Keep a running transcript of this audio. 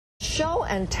Show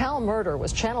and Tell murder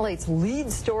was Channel 8's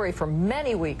lead story for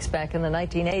many weeks back in the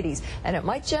 1980s, and it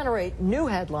might generate new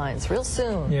headlines real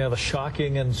soon. Yeah, the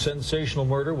shocking and sensational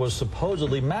murder was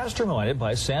supposedly masterminded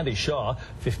by Sandy Shaw,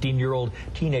 15-year-old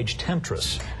teenage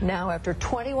temptress. Now, after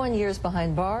 21 years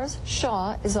behind bars,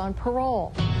 Shaw is on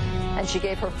parole. And she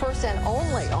gave her first and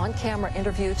only on-camera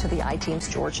interview to the I-Team's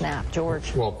George Knapp.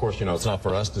 George. Well, of course, you know, it's not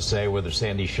for us to say whether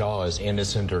Sandy Shaw is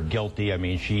innocent or guilty. I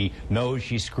mean, she knows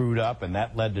she screwed up, and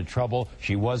that led to trouble.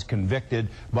 She was convicted,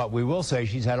 but we will say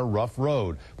she's had a rough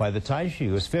road. By the time she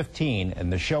was 15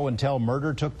 and the show and tell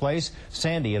murder took place,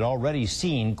 Sandy had already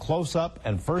seen close up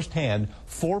and firsthand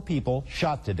 4 people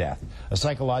shot to death. A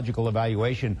psychological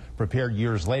evaluation prepared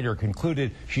years later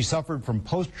concluded she suffered from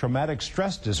post-traumatic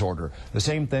stress disorder, the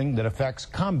same thing that affects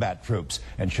combat troops,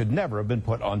 and should never have been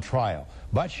put on trial.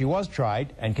 But she was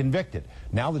tried and convicted.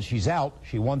 Now that she's out,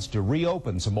 she wants to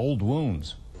reopen some old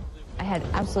wounds. I had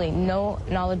absolutely no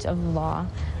knowledge of the law.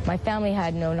 My family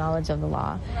had no knowledge of the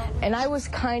law. And I was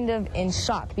kind of in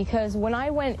shock because when I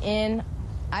went in,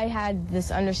 I had this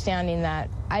understanding that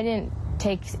I didn't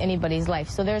take anybody's life,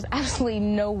 so there's absolutely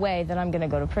no way that I'm going to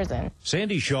go to prison.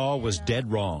 Sandy Shaw was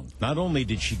dead wrong. Not only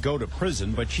did she go to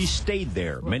prison, but she stayed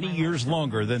there many years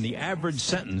longer than the average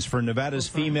sentence for Nevada's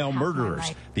female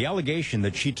murderers. The allegation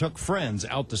that she took friends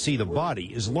out to see the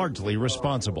body is largely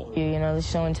responsible. You know, the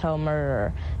show and tell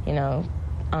murderer, you know,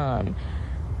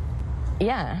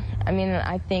 yeah, I mean,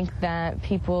 I think that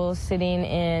people sitting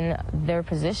in their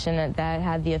position that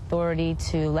had the authority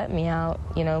to let me out,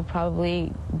 you know,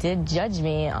 probably did judge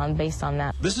me based on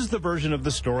that. This is the version of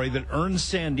the story that earned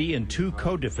Sandy and 2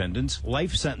 co-defendants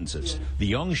life sentences. The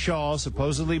young Shaw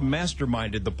supposedly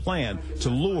masterminded the plan to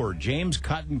lure James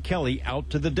Cotton Kelly out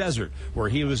to the desert, where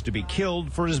he was to be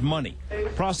killed for his money.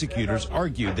 Prosecutors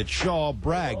argued that Shaw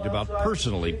bragged about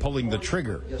personally pulling the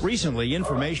trigger. Recently,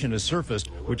 information has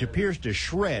surfaced which appears to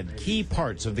shred key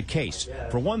parts of the case.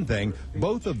 For one thing,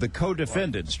 both of the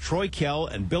co-defendants, Troy Kell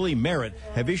and Billy Merritt,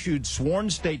 have issued sworn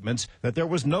statements that there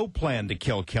was no plan to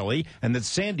kill Kelly and that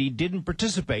Sandy didn't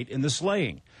participate in the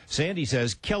slaying. Sandy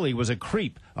says Kelly was a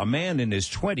creep, a man in his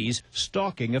 20s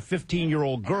stalking a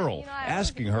 15-year-old girl,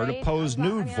 asking her to pose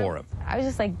nude for him. I was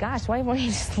just like, gosh, why won't he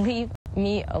just leave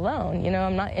me alone? You know,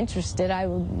 I'm not interested. I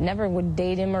never would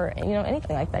date him or, you know,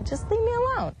 anything like that. Just leave me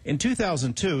alone. In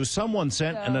 2002, someone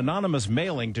sent an anonymous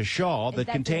mailing to Shaw that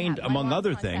contained, among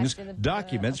other things,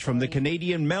 documents from the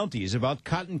Canadian Mounties about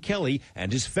Cotton Kelly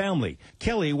and his family.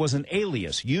 Kelly was an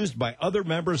alias used by other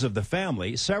members of the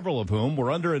family, several of whom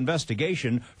were under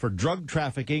investigation for drug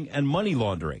trafficking and money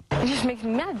laundering. It just makes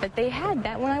me mad that they had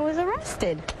that when I was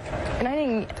arrested. And I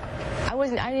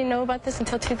didn't know about this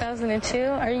until 2002.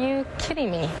 Are you kidding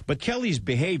me? But Kelly's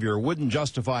behavior wouldn't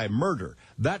justify murder.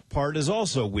 That part is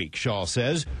also weak, Shaw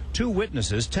says. 2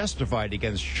 witnesses testified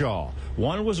against Shaw.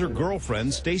 One was her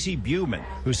girlfriend, Stacy Buman,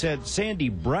 who said Sandy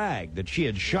bragged that she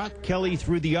had shot Kelly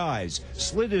through the eyes,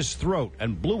 slit his throat,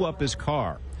 and blew up his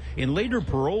car. In later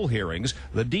parole hearings,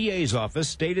 the DA's office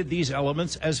stated these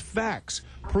elements as facts,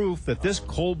 proof that this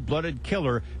cold-blooded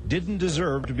killer didn't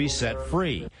deserve to be set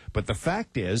free. But the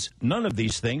fact is, none of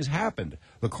these things happened.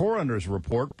 The coroner's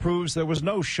report proves there was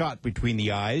no shot between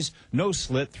the eyes, no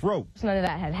slit throat. None of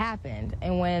that had happened.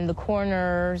 And when the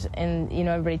coroners and, you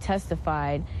know, everybody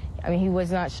testified, I mean, he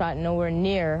was not shot nowhere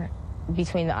near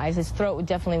between the eyes. His throat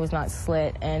definitely was not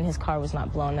slit, and his car was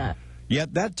not blown up.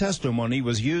 Yet that testimony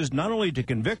was used not only to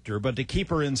convict her, but to keep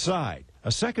her inside.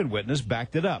 A second witness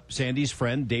backed it up, Sandy's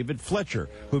friend David Fletcher,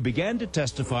 who began to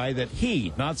testify that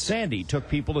he, not Sandy, took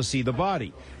people to see the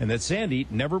body, and that Sandy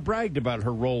never bragged about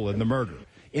her role in the murder.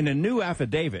 In a new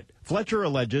affidavit, Fletcher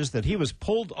alleges that he was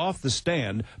pulled off the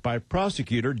stand by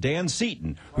prosecutor Dan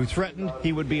Seaton, who threatened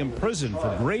he would be imprisoned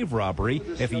for grave robbery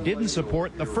if he didn't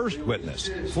support the first witness.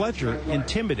 Fletcher,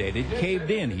 intimidated,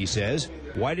 caved in, he says.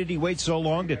 Why did he wait so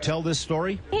long to tell this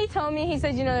story? He told me, he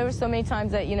said, you know, there were so many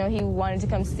times that, you know, he wanted to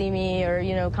come see me or,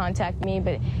 you know, contact me,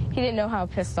 but he didn't know how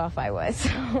pissed off I was.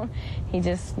 So he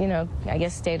just, you know, I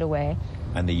guess stayed away.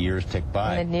 And the years ticked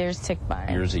by. And the years ticked by.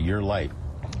 Years of your life.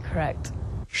 Correct.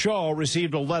 Shaw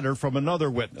received a letter from another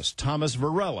witness, Thomas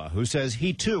Varela, who says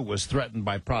he too was threatened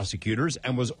by prosecutors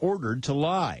and was ordered to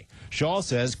lie. Shaw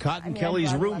says Cotton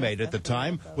Kelly's roommate at the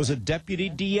time was a deputy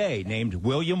DA named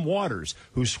William Waters,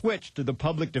 who switched to the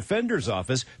public defender's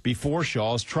office before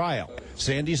Shaw's trial.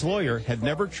 Sandy's lawyer had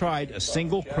never tried a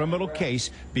single criminal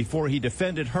case before he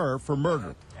defended her for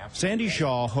murder. Sandy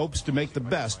Shaw hopes to make the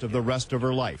best of the rest of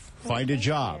her life, find a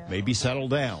job, maybe settle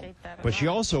down. But she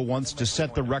also wants to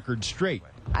set the record straight.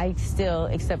 I still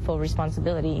accept full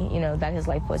responsibility, you know, that his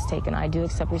life was taken. I do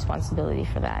accept responsibility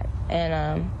for that.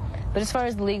 And But as far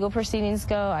as legal proceedings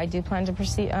go, I do plan to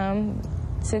proceed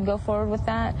to go forward with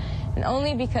that, and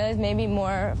only because maybe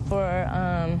more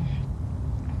for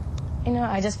you know,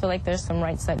 I just feel like there's some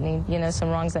rights that need, you know, some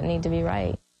wrongs that need to be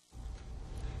right.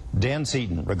 Dan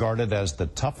Seaton, regarded as the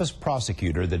toughest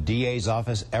prosecutor the DA's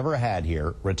office ever had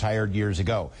here, retired years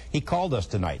ago. He called us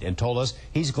tonight and told us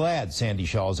he's glad Sandy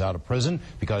Shaw is out of prison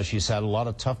because she's had a lot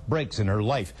of tough breaks in her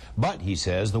life. But he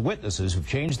says the witnesses who've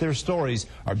changed their stories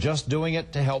are just doing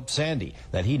it to help Sandy,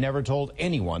 that he never told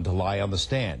anyone to lie on the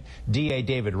stand. DA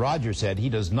David Rogers said he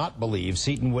does not believe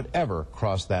Seaton would ever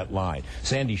cross that line.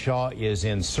 Sandy Shaw is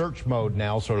in search mode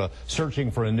now, sort of searching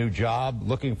for a new job,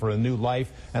 looking for a new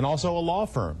life, and also a law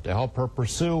firm to help her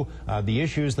pursue the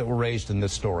issues that were raised in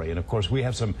this story. And of course, we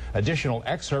have some additional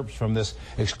excerpts from this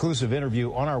exclusive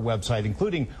interview on our website,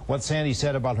 including what Sandy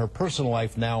said about her personal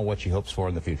life now, what she hopes for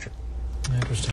in the future. Interesting.